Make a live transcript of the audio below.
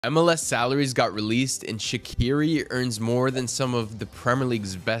MLS salaries got released and Shaqiri earns more than some of the Premier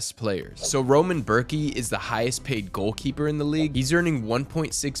League's best players. So Roman Berkey is the highest paid goalkeeper in the league. He's earning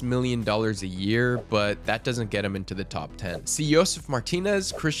 $1.6 million a year, but that doesn't get him into the top 10. See, Josef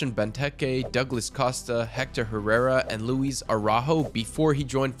Martinez, Christian Benteke, Douglas Costa, Hector Herrera, and Luis Araujo, before he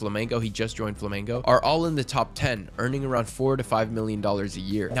joined Flamengo, he just joined Flamengo, are all in the top 10, earning around $4 to $5 million a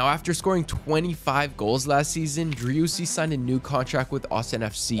year. Now, after scoring 25 goals last season, Driussi signed a new contract with Austin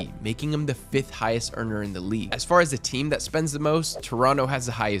FC, making him the 5th highest earner in the league. As far as the team that spends the most, Toronto has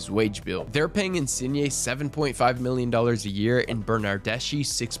the highest wage bill. They're paying Insigne $7.5 million a year and Bernardeschi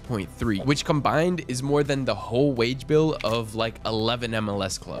 $6.3, which combined is more than the whole wage bill of like 11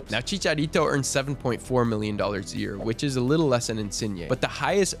 MLS clubs. Now, Chicharito earns $7.4 million a year, which is a little less than Insigne, but the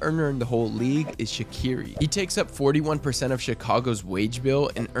highest earner in the whole league is Shaqiri. He takes up 41% of Chicago's wage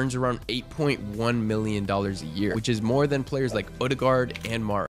bill and earns around $8.1 million a year, which is more than players like Odegaard and Mar